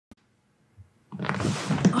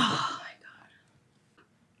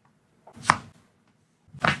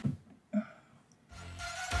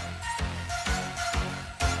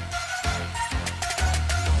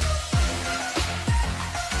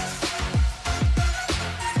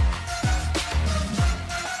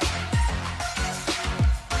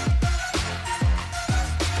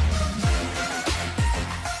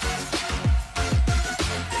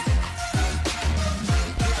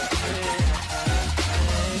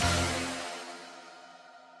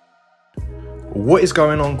What is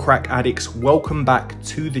going on, crack addicts? Welcome back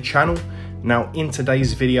to the channel. Now in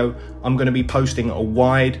today's video, I'm going to be posting a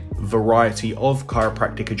wide variety of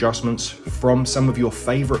chiropractic adjustments from some of your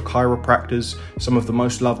favorite chiropractors, some of the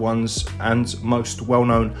most loved ones and most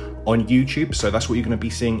well-known on YouTube. So that's what you're going to be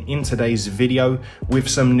seeing in today's video with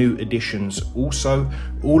some new additions. Also,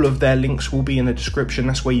 all of their links will be in the description.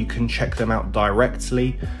 That's where you can check them out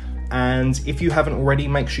directly. And if you haven't already,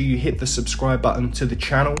 make sure you hit the subscribe button to the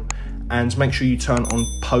channel and make sure you turn on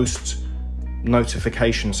post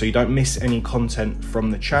notifications so you don't miss any content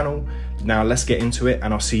from the channel. Now let's get into it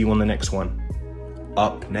and I'll see you on the next one.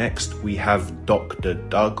 Up next, we have Dr.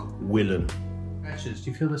 Doug Willen. Stretches.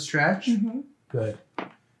 Do you feel the stretch? Mm-hmm. Good.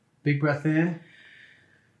 Big breath in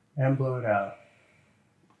and blow it out.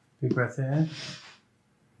 Big breath in.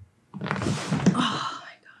 Oh my God.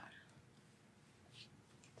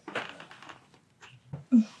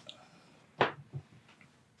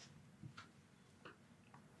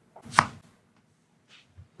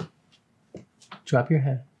 Drop your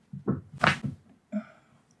head. Wow,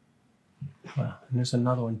 and there's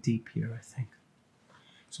another one deep here, I think.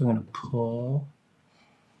 So I'm going to pull.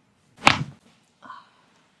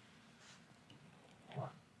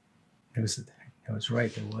 It was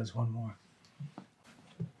right, there was one more.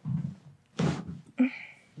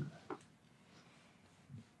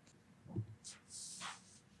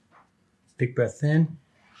 Big breath in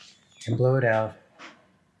and blow it out.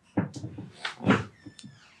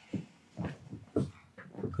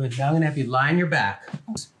 Good. Now I'm going to have you lie on your back.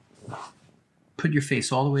 Put your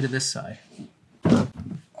face all the way to this side.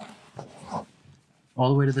 All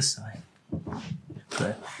the way to this side.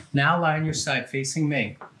 Good. Now lie on your side facing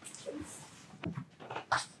me.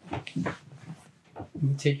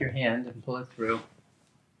 You take your hand and pull it through.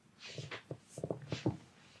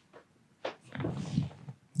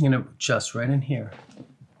 You're going to adjust right in here.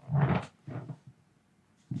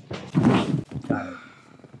 Got it.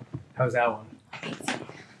 How's that one?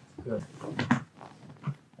 Good.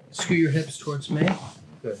 Scoot your hips towards me.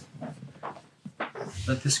 Good.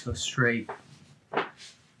 Let this go straight.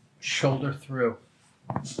 Shoulder through.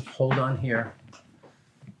 Hold on here.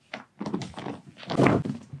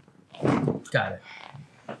 Got it.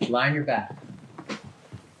 Lie on your back.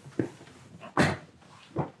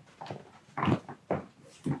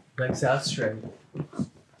 Legs out straight.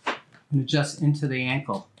 And adjust into the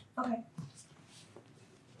ankle. Okay.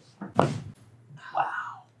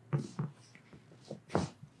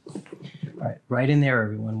 All right, right in there,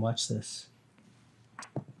 everyone. Watch this.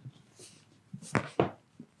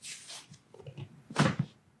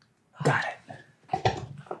 Got it.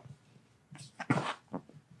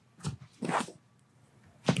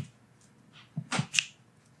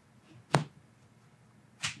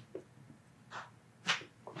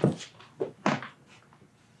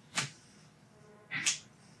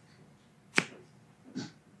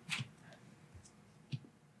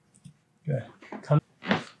 Good. Come.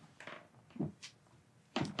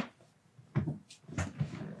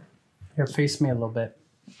 Here, face me a little bit.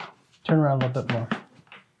 Turn around a little bit more.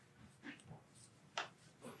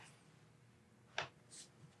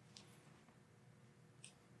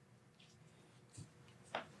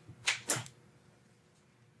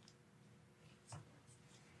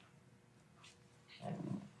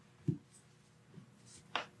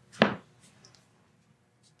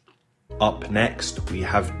 Up next, we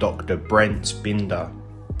have Dr. Brent Binder.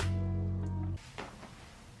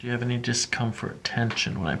 Do you have any discomfort,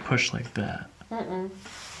 tension when I push like that? Mm-mm.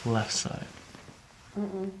 Left side.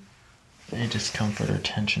 Mm-mm. Any discomfort or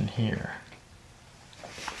tension here?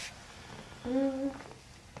 A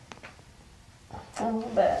little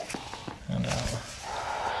bit. And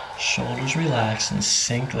shoulders relax and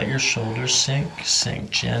sink. Let your shoulders sink. Sink.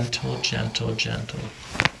 Gentle, gentle, gentle.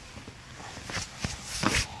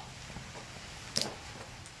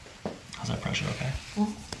 How's that pressure? Okay?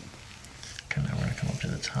 Mm-hmm. Okay, now we're going to come up to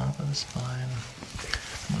the top of the spine.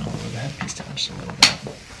 I'm going to lower the headpiece down just a little bit.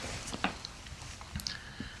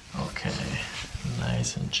 Okay,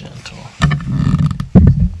 nice and gentle.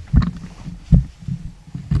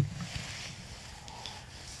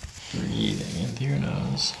 Breathing in through your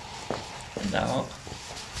nose and out.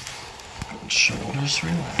 Shoulders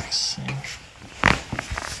relaxing.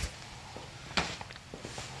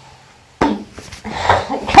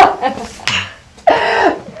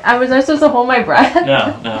 Was I supposed to hold my breath?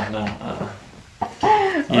 No.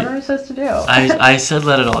 What am I supposed to do? I said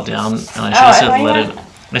let it all down, and I should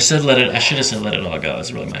have said let it. I should have said let it all go.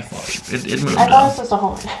 It's really my fault. It moved I thought I down. was supposed to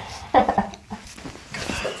hold it.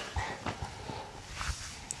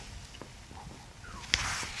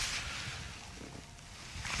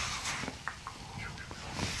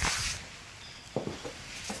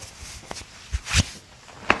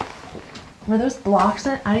 Were those blocks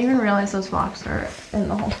in? I didn't even realize those blocks were in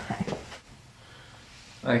the whole time.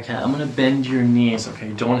 Okay, I'm gonna bend your knees. Okay,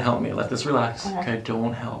 don't help me. Let this relax. Okay,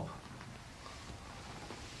 don't help.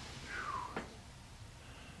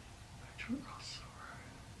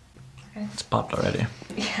 Okay. It's popped already.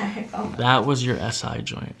 Yeah, I felt That was your SI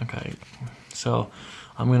joint. Okay, so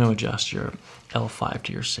I'm gonna adjust your L5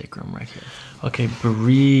 to your sacrum right here. Okay,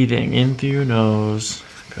 breathing in through your nose.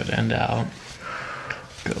 Good, and out.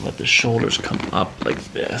 Good, let the shoulders come up like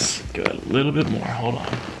this. Good, a little bit more, hold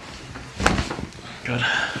on. Good.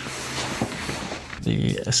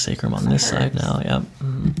 The sacrum on this side now, yep.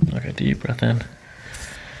 Okay, deep breath in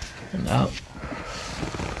and out.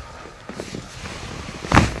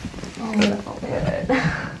 Oh, that felt good.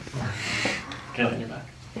 Get on your back.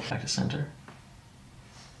 Back to center.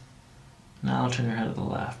 Now turn your head to the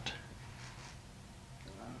left.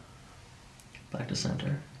 Back to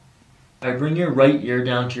center. All right, bring your right ear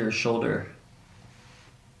down to your shoulder.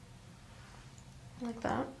 Like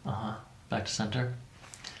that? Uh-huh. Back to center.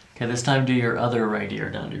 Okay, this time do your other right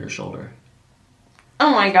ear down to your shoulder.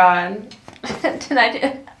 Oh my god. Did I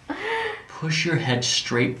do? Push your head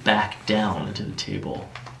straight back down into the table.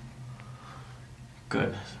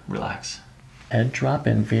 Good. Relax. Head drop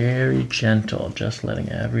in very gentle, just letting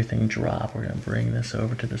everything drop. We're going to bring this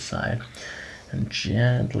over to the side and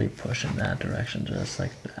gently push in that direction, just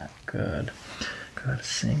like that. Good. Good.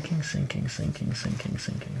 Sinking, sinking, sinking, sinking,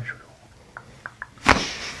 sinking.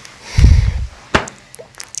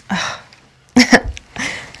 I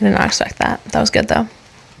did not expect that. That was good though.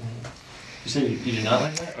 You said you did not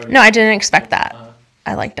like that? Or No, I didn't expect that.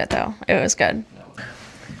 I liked it though. It was good.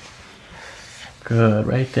 Good,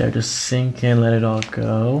 right there. Just sink in, let it all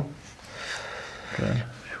go. Good.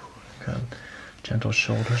 Good. Gentle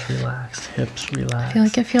shoulders relaxed, hips relaxed. I feel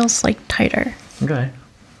like it feels like tighter. Okay.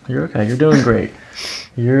 You're okay. You're doing great.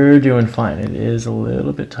 You're doing fine. It is a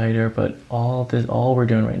little bit tighter, but all we're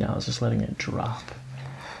doing right now is just letting it drop.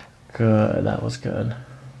 Good. That was good.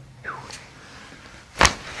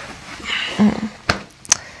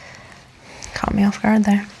 Caught me off guard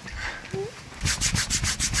there.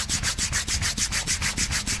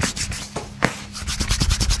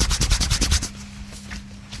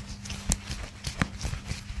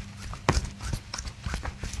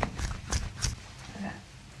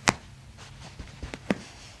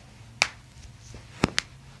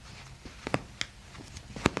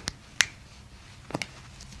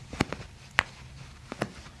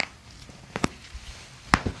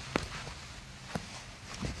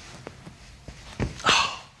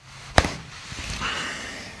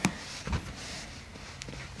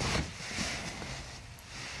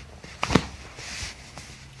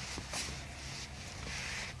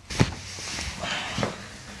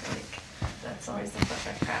 That's always the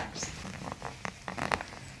perfect cracks.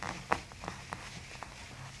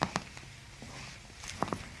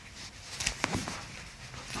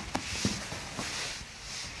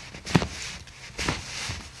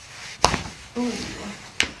 Ooh.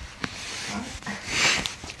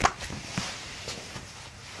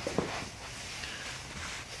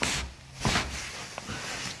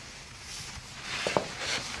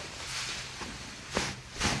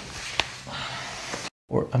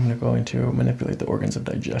 I'm going to manipulate the organs of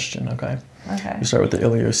digestion, okay? Okay. You start with the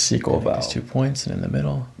ileocecal valve. These 2 points and in the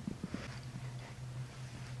middle.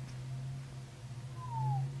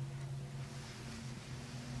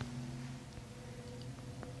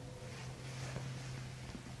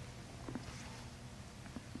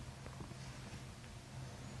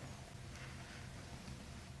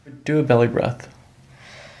 Do a belly breath.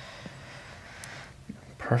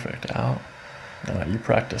 Perfect. Out. You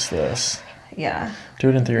practice this. Yeah. Do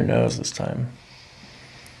it in through your nose this time.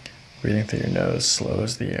 Breathing through your nose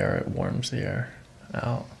slows the air, it warms the air.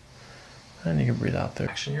 Out. And you can breathe out there.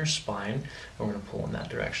 Action your spine, and we're going to pull in that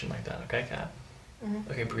direction like that, okay, Kat?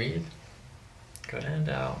 Okay, breathe. Good, and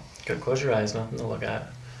out. Good, close your eyes, nothing to look at.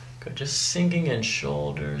 Good, just sinking in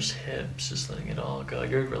shoulders, hips, just letting it all go.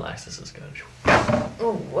 You're relaxed, this is good.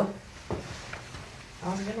 Ooh.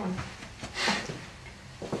 That was a good one.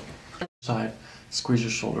 Side, squeeze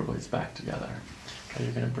your shoulder blades back together. Okay,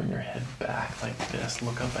 you're going to bring your head back like this.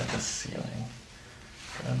 Look up at the ceiling.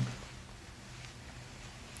 Good.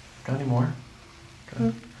 Got any more?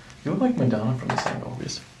 Good. You look like Madonna from this angle.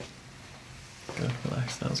 Just good.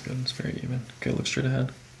 Relax. That was good. It's very even. Good. Look straight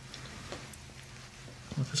ahead.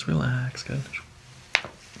 Let this relax. Good.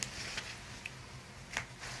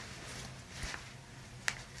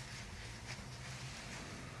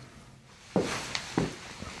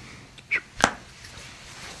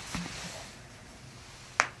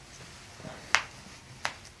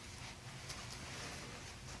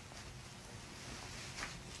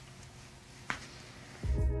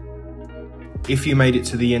 If you made it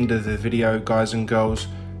to the end of the video, guys and girls,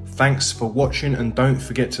 thanks for watching, and don't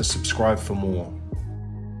forget to subscribe for more.